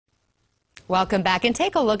Welcome back, and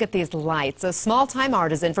take a look at these lights. A small-time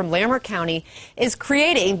artisan from Larimer County is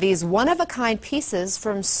creating these one-of-a-kind pieces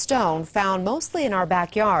from stone found mostly in our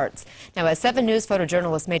backyards. Now, as 7 News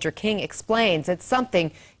photojournalist Major King explains, it's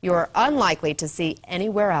something you're unlikely to see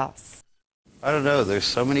anywhere else. I don't know. There's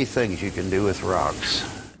so many things you can do with rocks.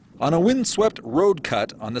 On a windswept road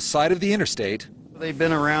cut on the side of the interstate, They've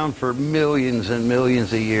been around for millions and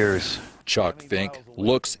millions of years. Chuck Fink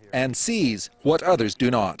looks and sees what others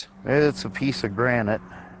do not. It's a piece of granite.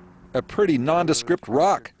 A pretty nondescript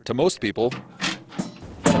rock to most people.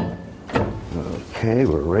 Okay,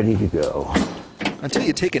 we're ready to go. Until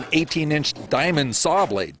you take an 18-inch diamond saw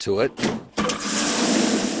blade to it.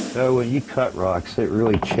 So when you cut rocks, it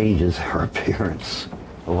really changes their appearance.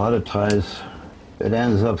 A lot of times it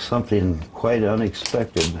ends up something quite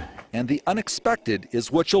unexpected. And the unexpected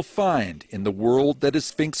is what you'll find in the world that is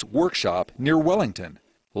Fink's workshop near Wellington,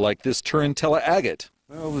 like this Turrentella agate.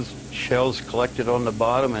 Well, with shells collected on the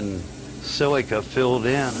bottom and silica filled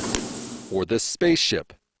in. Or this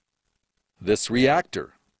spaceship, this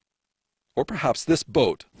reactor, or perhaps this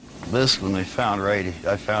boat. This one I found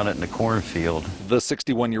it in the cornfield. The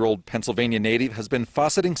 61-year-old Pennsylvania native has been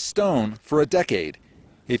fauceting stone for a decade.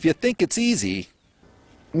 If you think it's easy...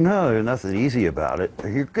 No, there's nothing easy about it.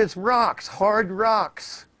 It's rocks, hard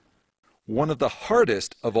rocks. One of the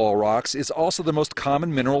hardest of all rocks is also the most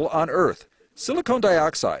common mineral on Earth. Silicon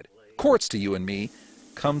dioxide, quartz to you and me,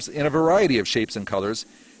 comes in a variety of shapes and colors.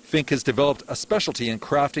 Fink has developed a specialty in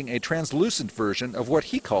crafting a translucent version of what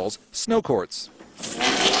he calls snow quartz.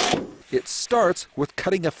 It starts with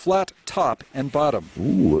cutting a flat top and bottom.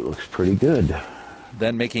 Ooh, it looks pretty good.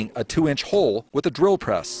 Then making a 2-inch hole with a drill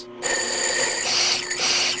press.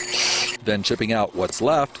 Then chipping out what's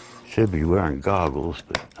left. Should be wearing goggles,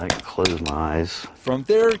 but I can close my eyes. From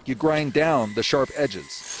there, you grind down the sharp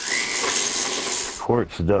edges.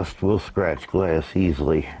 Quartz dust will scratch glass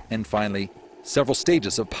easily. And finally, several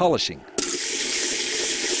stages of polishing.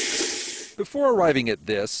 Before arriving at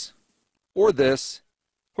this, or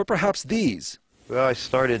perhaps these. Well, I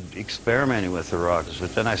started experimenting with the rocks,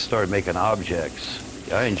 but then I started making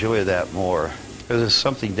objects. I enjoy that more, because it's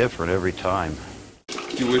something different every time.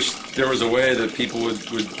 You wish there was a way that people would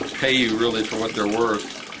pay you really for what they're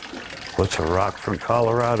worth. What's a rock from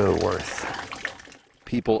Colorado worth?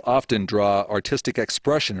 People often draw artistic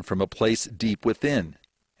expression from a place deep within.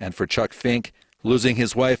 And for Chuck Fink, losing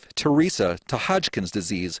his wife, Teresa, to Hodgkin's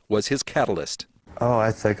disease was his catalyst. Oh,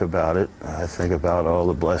 I think about it. I think about all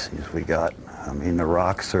the blessings we got. I mean, the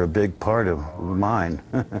rocks are a big part of mine.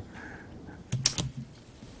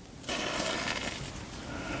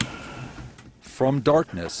 From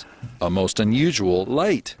darkness, a most unusual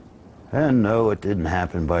light. And no, it didn't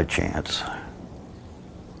happen by chance.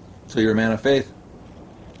 So you're a man of faith?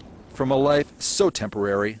 From a life so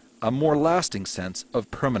temporary, a more lasting sense of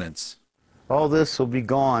permanence. All this will be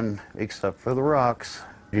gone, except for the rocks.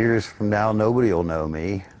 Years from now, nobody will know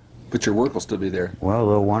me. But your work will still be there. Well,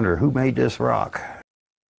 they'll wonder, who made this rock?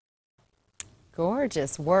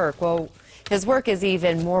 Gorgeous work. Well, his work is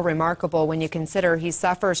even more remarkable when you consider he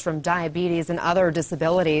suffers from diabetes and other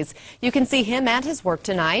disabilities. You can see him and his work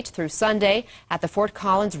tonight through Sunday at the Fort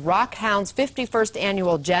Collins Rock Hounds 51st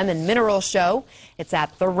Annual Gem and Mineral Show. It's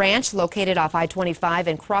at The Ranch, located off I-25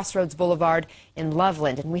 and Crossroads Boulevard in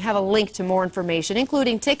Loveland. And we have a link to more information,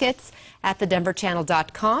 including tickets, at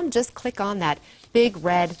thedenverchannel.com. Just click on that big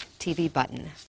red TV button.